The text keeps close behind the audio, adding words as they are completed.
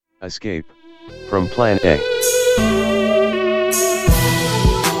Escape from Plan A.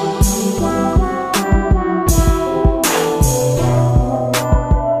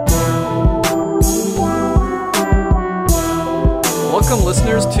 Welcome,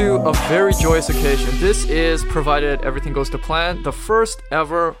 listeners, to a very joyous occasion. This is, provided everything goes to plan, the first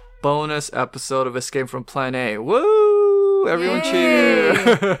ever bonus episode of Escape from Plan A. Woo! Everyone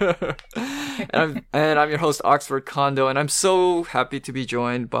cheer! and I'm your host, Oxford Kondo, and I'm so happy to be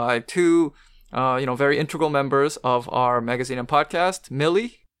joined by two, very integral members of our magazine and podcast,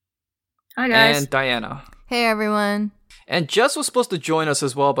 Millie. Hi, guys. And Diana. Hey, everyone. And Jess was supposed to join us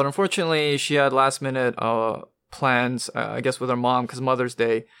as well, but unfortunately, she had last-minute plans, I guess, with her mom because Mother's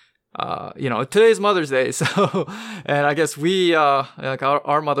Day. Today's Mother's Day, so and I guess we like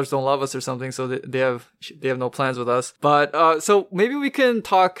our mothers don't love us or something, so they have no plans with us. But so maybe we can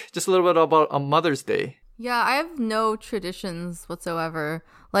talk just a little bit about a Mother's Day. Yeah, I have no traditions whatsoever.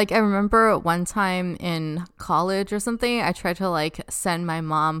 Like, I remember one time in college or something, I tried to send my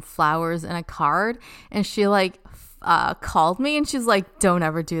mom flowers in a card, and she called me and she's like, "Don't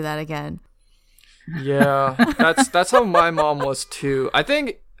ever do that again." Yeah, that's how my mom was too. I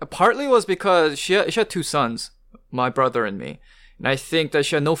think partly was because she had two sons, my brother and me, and I think that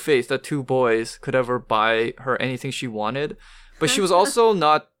she had no faith that two boys could ever buy her anything she wanted. But she was also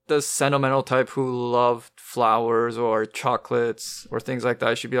not the sentimental type who loved flowers or chocolates or things like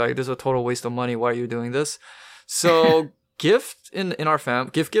that. She'd be like, "This is a total waste of money. Why are you doing this?" So gift giving in our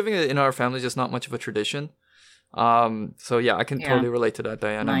family is just not much of a tradition. So yeah, I can totally relate to that,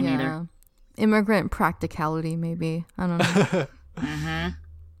 Diana. Mine either. Immigrant practicality, maybe. I don't know.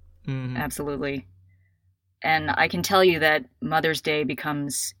 Mm-hmm. Absolutely. And I can tell you that Mother's Day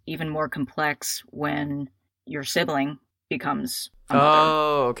becomes even more complex when your sibling becomes a mother.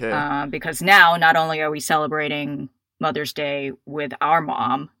 Oh, okay. Because now, not only are we celebrating Mother's Day with our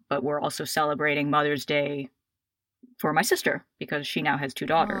mom, but we're also celebrating Mother's Day for my sister because she now has two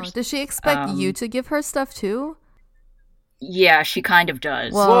daughters. Oh, does she expect you to give her stuff too? Yeah, she kind of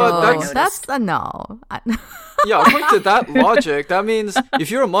does. Whoa, that's a no. Yeah, according to that logic, that means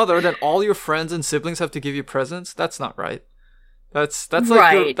if you're a mother, then all your friends and siblings have to give you presents. That's not right. That's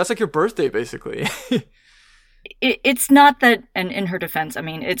right. That's like your birthday, basically. It's not that, and in her defense, I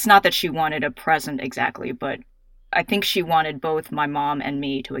mean, it's not that she wanted a present exactly, but I think she wanted both my mom and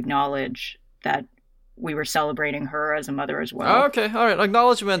me to acknowledge that we were celebrating her as a mother as well. Oh, okay, all right.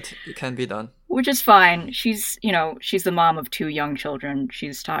 Acknowledgement can be done. Which is fine. She's the mom of two young children.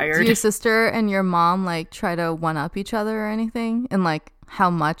 She's tired. Do your sister and your mom try to one up each other or anything? And how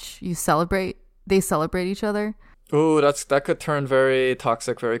much they celebrate each other? Ooh, that could turn very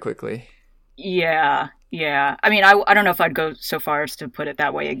toxic very quickly. Yeah. I mean, I don't know if I'd go so far as to put it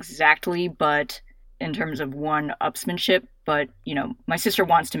that way exactly, but in terms of one-upsmanship, but my sister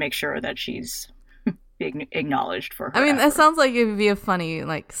wants to make sure that she's being acknowledged for her that effort. sounds like it would be a funny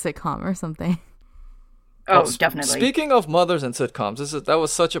sitcom or something. Oh, definitely. Speaking of mothers and sitcoms, that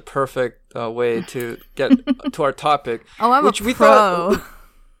was such a perfect way to get to our topic. Oh, I'm a pro.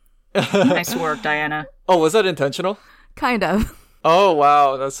 Nice work, Diana. Oh, was that intentional? Kind of. Oh,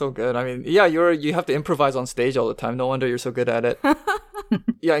 wow, that's so good. I mean, yeah, you have to improvise on stage all the time. No wonder you're so good at it.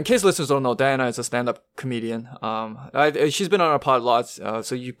 Yeah, in case listeners don't know, Diana is a stand-up comedian. She's been on our pod lots,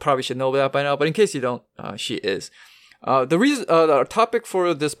 so you probably should know that by now. But in case you don't, she is. The reason, our topic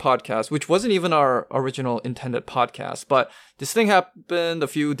for this podcast, which wasn't even our original intended podcast, but this thing happened a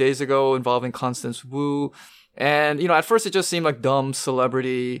few days ago involving Constance Wu, and at first it just seemed like dumb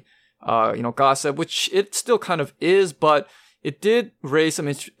celebrity, gossip, which it still kind of is, but it did raise some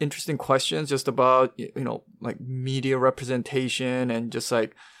interesting questions just about, media representation and just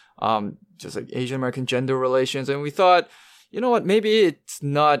Asian American gender relations. And we thought, you know what, maybe it's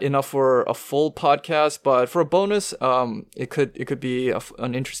not enough for a full podcast, but for a bonus, it could be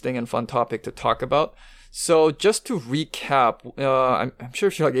an interesting and fun topic to talk about. So just to recap, I'm sure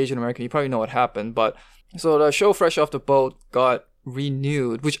if you're Asian American, you probably know what happened. But so the show Fresh Off the Boat got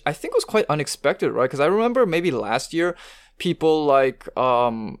renewed, which I think was quite unexpected, right? Because I remember maybe last year, people like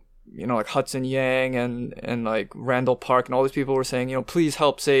Hudson Yang and Randall Park and all these people were saying, please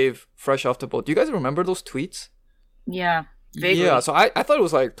help save Fresh Off the Boat. Do you guys remember those tweets? Yeah, vaguely. Yeah, so I thought it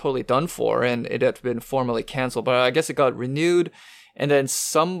was totally done for and it had been formally canceled, but I guess it got renewed. And then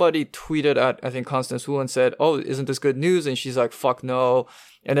somebody tweeted at, I think, Constance Wu and said, "Oh, isn't this good news?" And she's like, "Fuck no."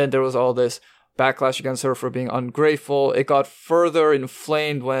 And then there was all this backlash against her for being ungrateful. It got further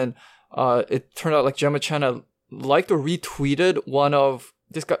inflamed when it turned out Gemma Chan had liked or retweeted one of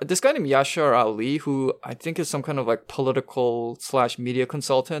this guy named Yashar Ali, who I think is some kind of political / media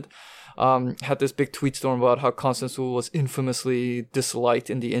consultant. had this big tweet storm about how Constance Wu was infamously disliked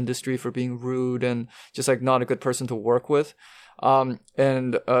in the industry for being rude and just like not a good person to work with.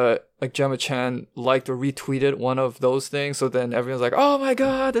 Like Gemma Chan liked or retweeted one of those things. So then everyone's like, oh my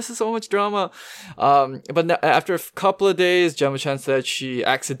God, this is so much drama. But after a couple of days, Gemma Chan said she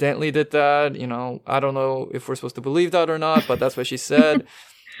accidentally did that. You know, I don't know if we're supposed to believe that or not, but that's what she said.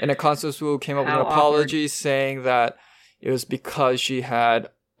 And then Constance Wu came up with an apology saying that it was because she had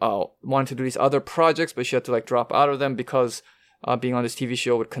wanted to do these other projects, but she had to like drop out of them because being on this TV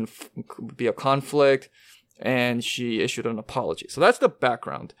show would be a conflict. And she issued an apology. So that's the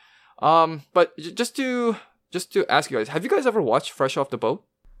background. But just to ask you guys, have you guys ever watched Fresh Off the Boat?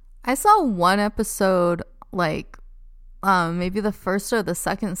 I saw one episode, like maybe the first or the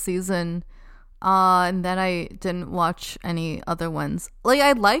second season, and then I didn't watch any other ones. Like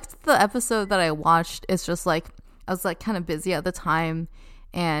I liked the episode that I watched. It's just like I was like kind of busy at the time,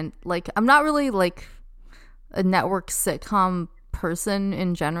 and like I'm not really like a network sitcom person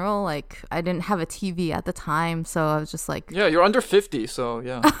in general. Like I didn't have a TV at the time, so I was just like, yeah, you're under 50, so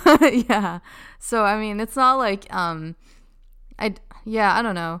yeah. Yeah, so I mean it's not like I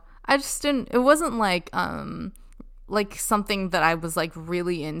don't know, I just didn't, it wasn't like something that I was like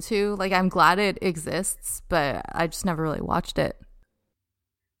really into. Like I'm glad it exists, but I just never really watched it.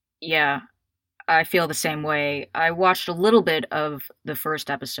 Yeah, I feel the same way. I watched a little bit of the first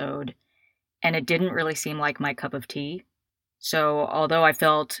episode and it didn't really seem like my cup of tea. So although I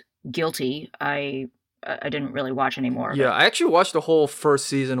felt guilty, I didn't really watch anymore. Yeah, I actually watched the whole first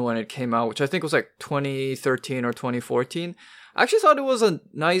season when it came out, which I think was like 2013 or 2014. I actually thought it was a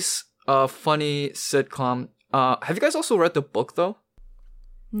nice, funny sitcom. Have you guys also read the book though?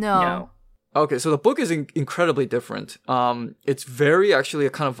 No. Okay, so the book is incredibly different. It's very actually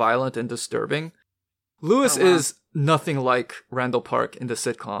kind of violent and disturbing. Lewis is nothing like Randall Park in the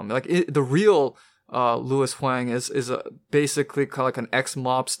sitcom. Like the real Louis Huang is basically kind of like an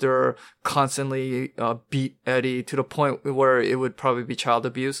ex-mobster, constantly beat Eddie to the point where it would probably be child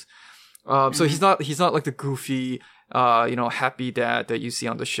abuse. So he's not like the goofy, happy dad that you see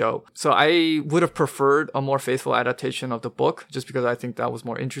on the show. So I would have preferred a more faithful adaptation of the book, just because I think that was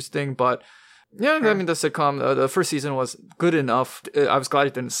more interesting. But yeah, I mean the sitcom, the first season was good enough. I was glad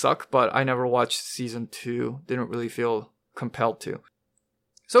it didn't suck, but I never watched season 2. Didn't really feel compelled to.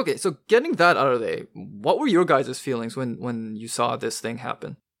 So, okay, so getting that out of the way, what were your guys' feelings when you saw this thing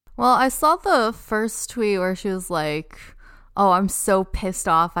happen? Well, I saw the first tweet where she was like, oh, I'm so pissed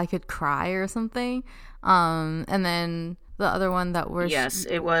off I could cry or something. And then the other one that was... Yes,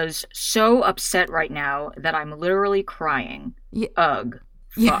 it was so upset right now that I'm literally crying. Yeah. Ugh.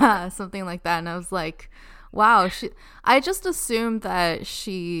 Fuck. Yeah, something like that. And I was like, wow, I just assumed that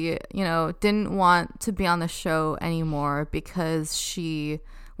she, didn't want to be on the show anymore because she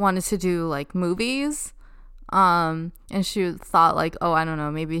wanted to do like movies, and she thought like, oh, I don't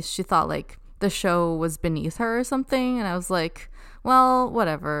know, maybe she thought like the show was beneath her or something. And I was like, well,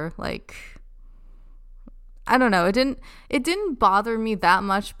 whatever. Like, I don't know, it didn't bother me that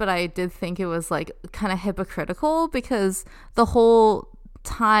much, but I did think it was like kind of hypocritical because the whole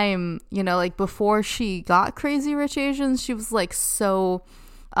time, like before she got Crazy Rich Asians, she was like so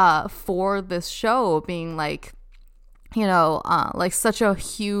for this show being like, like such a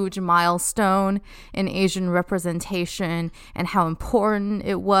huge milestone in Asian representation and how important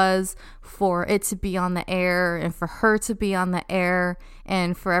it was for it to be on the air and for her to be on the air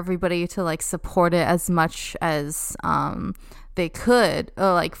and for everybody to like support it as much as they could,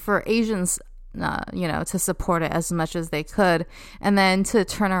 like for Asians to support it as much as they could, and then to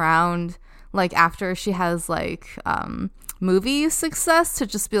turn around like after she has like movie success to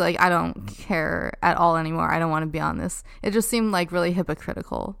just be like, I don't care at all anymore, I don't want to be on this. It just seemed like really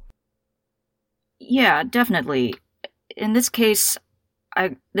hypocritical. Yeah, definitely. In this case,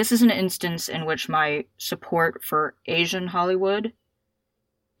 this is an instance in which my support for Asian Hollywood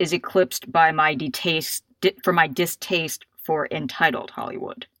is eclipsed by my distaste for entitled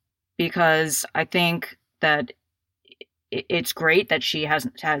Hollywood. Because I think that it's great that she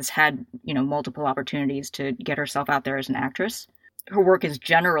has had, multiple opportunities to get herself out there as an actress. Her work is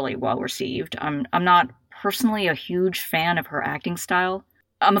generally well received. I'm not personally a huge fan of her acting style.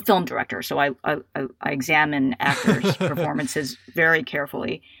 I'm a film director, so I examine actors' performances very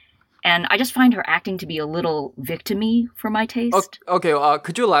carefully. And I just find her acting to be a little victim-y for my taste. Okay,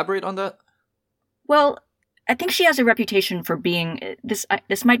 could you elaborate on that? Well, I think she has a reputation for being... This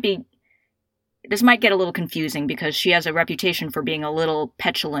might get a little confusing because she has a reputation for being a little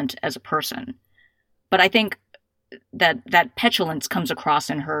petulant as a person. But I think that petulance comes across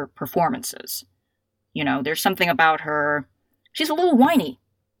in her performances. There's something about her... She's a little whiny.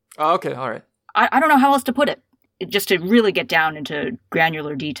 Oh, okay, all right. I don't know how else to put it. Just to really get down into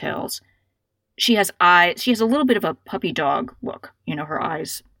granular details. She has eyes. She has a little bit of a puppy dog look. You know, her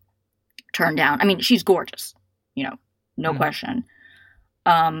eyes turned down. I mean, she's gorgeous. You know, no question.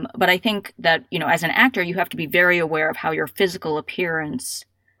 But I think that, you know, as an actor, you have to be very aware of how your physical appearance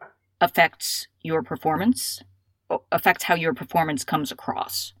affects your performance, affects how your performance comes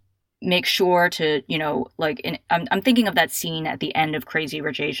across. Make sure to, you know, like, I'm thinking of that scene at the end of Crazy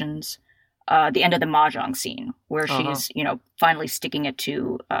Rich Asians, the end of the Mahjong scene, where she's, you know, finally sticking it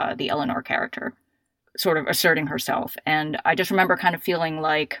to the Eleanor character, sort of asserting herself. And I just remember kind of feeling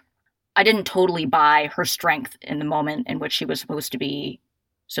like I didn't totally buy her strength in the moment in which she was supposed to be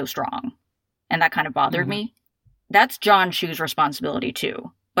so strong. And that kind of bothered me. That's John Chu's responsibility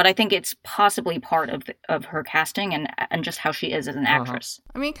too. But I think it's possibly part of her casting and just how she is as an actress.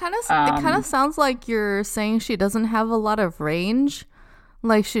 I mean, it kind of sounds like you're saying she doesn't have a lot of range.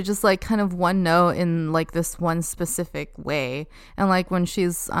 Like she just like kind of one note in like this one specific way. And like when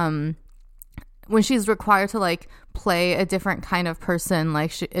she's required to like play a different kind of person,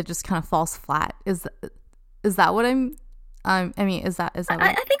 like it just kind of falls flat. Is that what I'm? I mean, is that?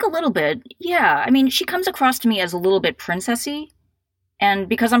 I think a little bit. Yeah. I mean, she comes across to me as a little bit princessy, and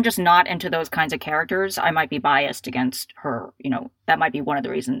because I'm just not into those kinds of characters, I might be biased against her. You know, that might be one of the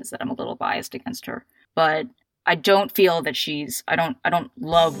reasons that I'm a little biased against her. But I don't feel that I don't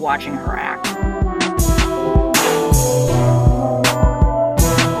love watching her act.